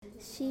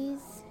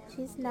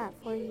She's not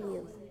for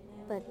you,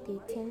 but the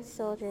tin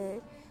soldier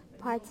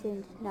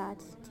pretend not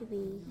to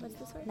be. What's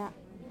this word? Not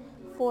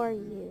for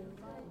you.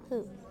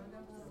 Who?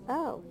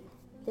 Oh,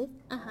 this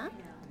Uh-huh.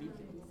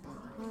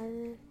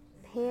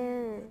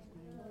 pair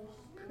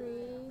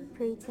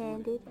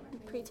pretended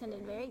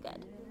Very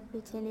good.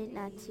 pretended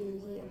not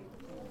to hear.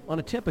 On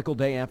a typical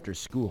day after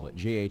school at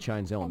JH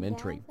Hines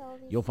Elementary,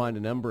 you'll find a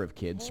number of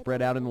kids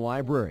spread out in the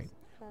library,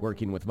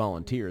 working with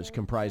volunteers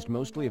comprised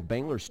mostly of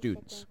Baylor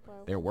students.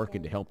 They're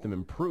working to help them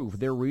improve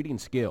their reading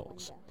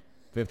skills.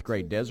 Fifth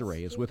grade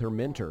Desiree is with her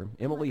mentor,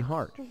 Emily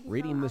Hart,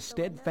 reading The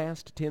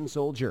Steadfast Tin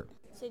Soldier.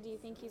 So do you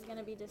think he's going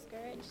to be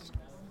discouraged?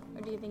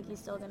 Or do you think he's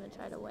still going to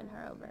try to win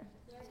her over?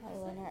 Try to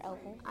win her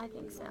over? I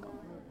think so.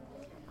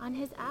 On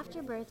his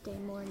after-birthday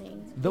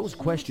morning... Those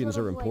questions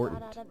are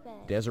important.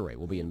 Desiree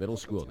will be in middle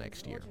school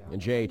next year, and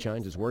JH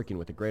Hines is working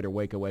with the Greater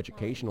Waco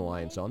Education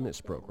Alliance on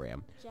this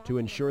program to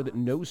ensure that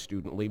no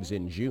student leaves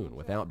in June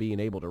without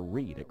being able to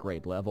read at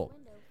grade level.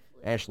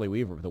 Ashley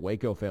Weaver of the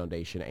Waco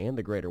Foundation and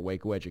the Greater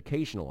Waco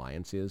Education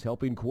Alliance is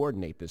helping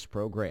coordinate this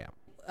program.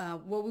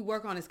 What we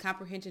work on is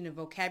comprehension and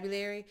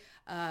vocabulary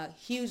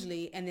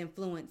hugely, and then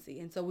fluency.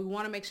 And so we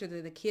want to make sure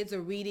that the kids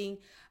are reading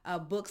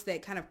books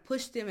that kind of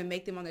push them and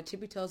make them on their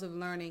tippy toes of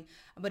learning,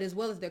 but as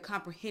well as they're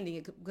comprehending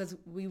it, because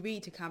we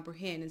read to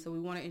comprehend. And so we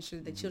want to ensure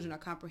that the children are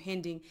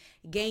comprehending,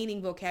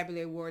 gaining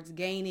vocabulary words,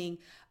 gaining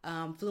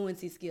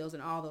fluency skills,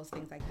 and all those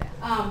things like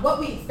that. What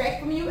we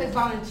expect from you as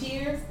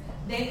volunteers,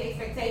 daily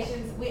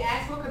expectations, we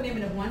ask for a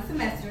commitment of 1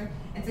 semester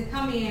and to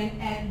come in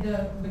at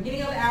the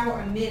beginning of the hour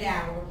or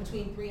mid-hour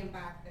between 3 and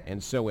 5.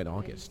 And so in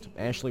August,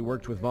 Ashley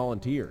worked with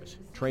volunteers,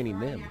 training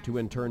them to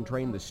in turn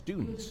train the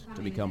students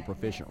to become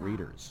proficient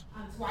readers.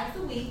 Twice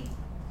a week.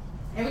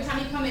 Every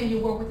time you come in, you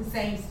work with the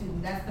same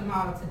student. That's the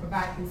model, to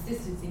provide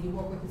consistency. You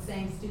work with the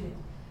same student.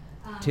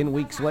 10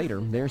 weeks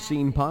later, they're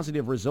seeing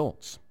positive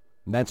results.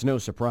 That's no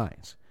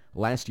surprise.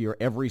 Last year,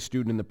 every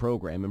student in the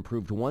program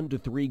improved 1 to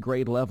 3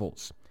 grade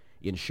levels.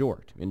 In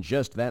short, in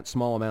just that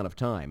small amount of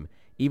time,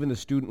 even the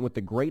student with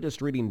the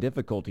greatest reading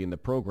difficulty in the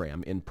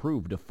program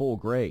improved a full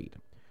grade.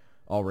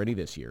 Already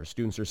this year,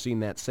 students are seeing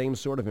that same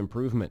sort of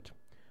improvement.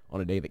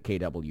 On a day that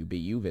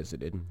KWBU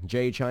visited,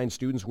 JH Hines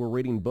students were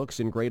reading books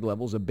in grade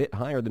levels a bit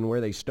higher than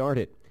where they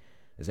started.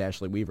 As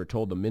Ashley Weaver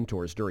told the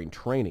mentors during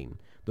training,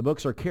 the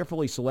books are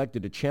carefully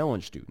selected to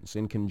challenge students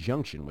in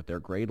conjunction with their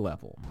grade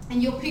level.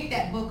 And you'll pick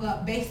that book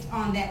up based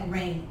on that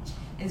range.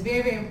 It's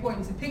very, very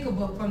important to pick a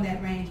book from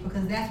that range,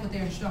 because that's what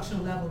their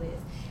instructional level is.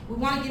 We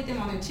want to get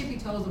them on their tippy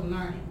toes of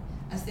learning,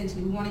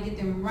 essentially. We want to get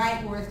them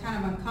right where it's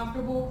kind of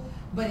uncomfortable,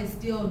 but it's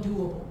still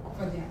doable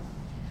for them.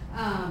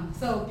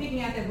 So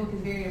picking out that book is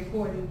very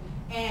important.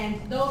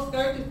 And those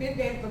 3rd to 5th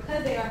graders,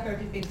 because they are 3rd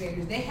to 5th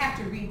graders, they have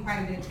to read quite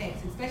a bit of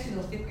text, especially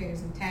those 5th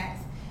graders in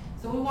tax.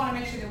 So we want to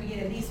make sure that we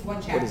get at least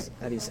 1 chapter.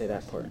 How do you say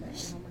that part?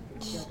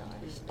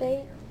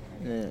 Stay.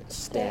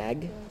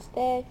 Stag.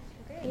 Stag.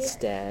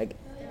 Stag.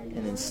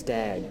 And then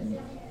stag.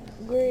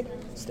 Grid.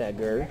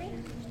 Stagger.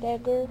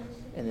 Stagger.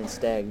 And then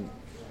stag.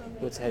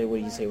 What do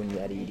you say when you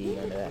add ed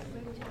onto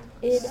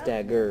that?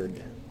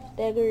 Staggered.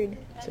 Staggered.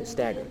 So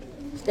staggered.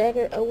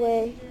 Staggered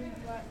away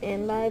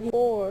and lie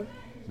more.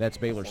 That's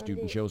Baylor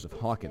student Joseph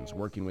Hawkins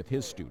working with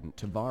his student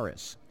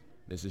Tavares.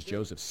 This is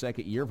Joseph's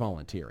 2nd year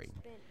volunteering.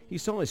 He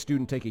saw his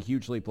student take a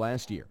huge leap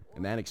last year,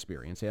 and that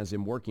experience has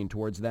him working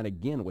towards that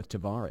again with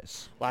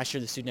Tavares. Last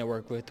year the student I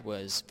worked with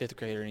was 5th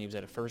grader, and he was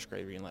at a 1st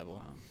grade reading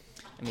level.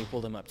 And we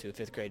pulled him up to a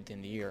 5th grade at the end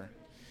of the year.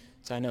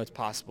 So I know it's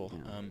possible.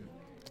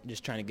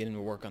 Just trying to get him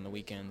to work on the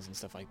weekends and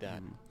stuff like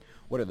that.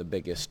 What are the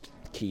biggest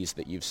keys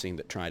that you've seen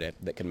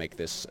that can make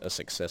this a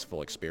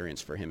successful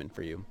experience for him and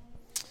for you?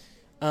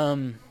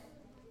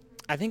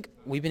 I think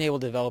we've been able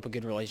to develop a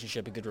good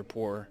relationship, a good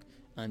rapport,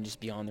 just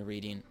beyond the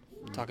reading.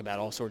 Talk about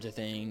all sorts of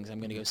things. I'm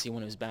going to go see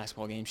one of his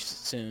basketball games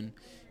soon.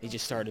 He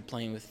just started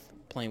playing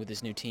with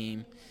his new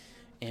team,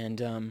 and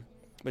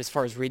but as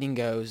far as reading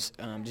goes,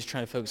 just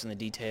trying to focus on the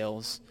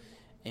details.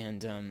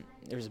 And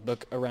there's a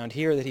book around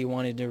here that he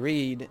wanted to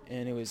read,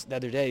 and it was the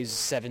other day. It was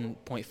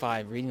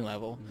 7.5 reading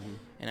level,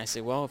 and I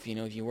said, well, if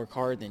you work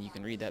hard, then you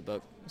can read that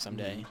book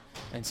someday.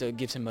 And so it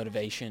gives him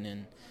motivation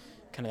and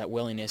kind of that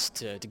willingness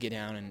to get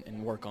down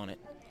and work on it.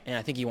 And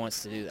I think he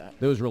wants to do that.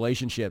 Those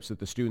relationships that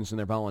the students and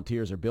their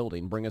volunteers are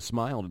building bring a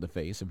smile to the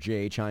face of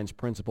JH Hines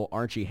principal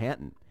Archie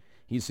Hatton.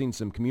 He's seen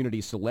some community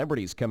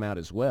celebrities come out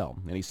as well,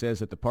 and he says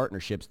that the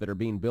partnerships that are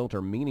being built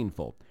are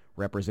meaningful,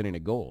 representing a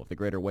goal of the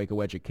Greater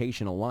Waco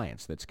Education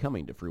Alliance that's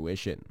coming to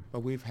fruition.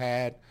 But we've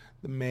had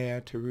the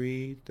mayor to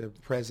read, the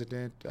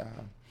president,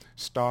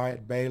 star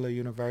at Baylor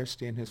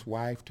University, and his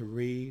wife to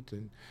read,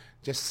 and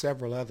just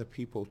several other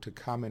people to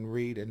come and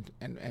read,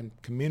 and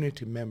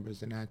community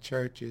members in our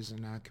churches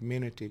and our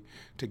community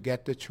to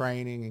get the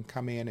training and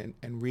come in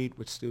and read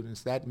with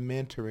students. That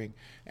mentoring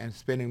and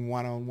spending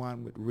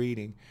one-on-one with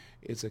reading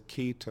is a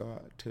key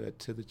to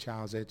the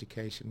child's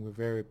education. We're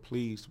very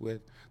pleased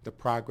with the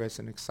progress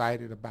and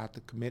excited about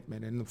the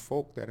commitment and the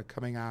folk that are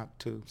coming out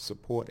to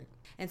support it.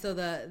 And so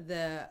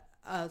the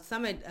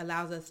Summit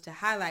allows us to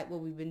highlight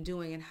what we've been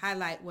doing and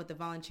highlight what the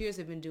volunteers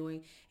have been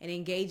doing and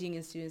engaging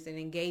in students and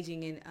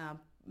engaging in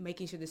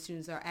making sure the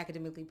students are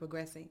academically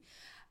progressing.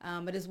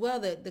 But as well,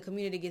 the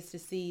community gets to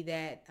see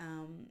that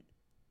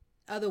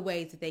other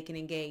ways that they can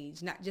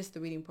engage, not just the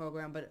reading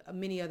program, but a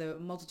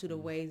multitude of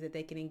ways that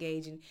they can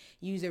engage and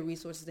use their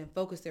resources and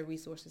focus their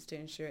resources to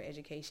ensure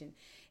education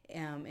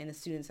and the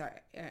students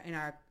in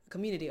our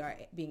community are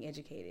being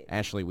educated.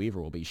 Ashley Weaver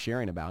will be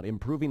sharing about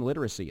improving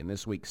literacy in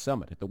this week's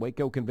summit at the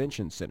Waco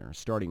Convention Center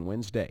starting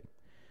Wednesday.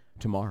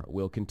 Tomorrow,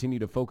 we'll continue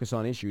to focus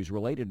on issues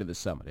related to the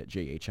summit at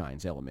JH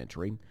Hines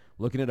Elementary,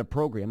 looking at a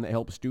program that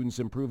helps students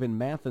improve in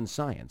math and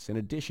science in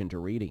addition to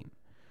reading.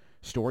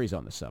 Stories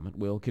on the summit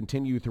will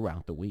continue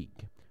throughout the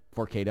week.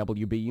 For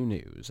KWBU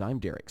News, I'm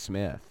Derek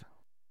Smith.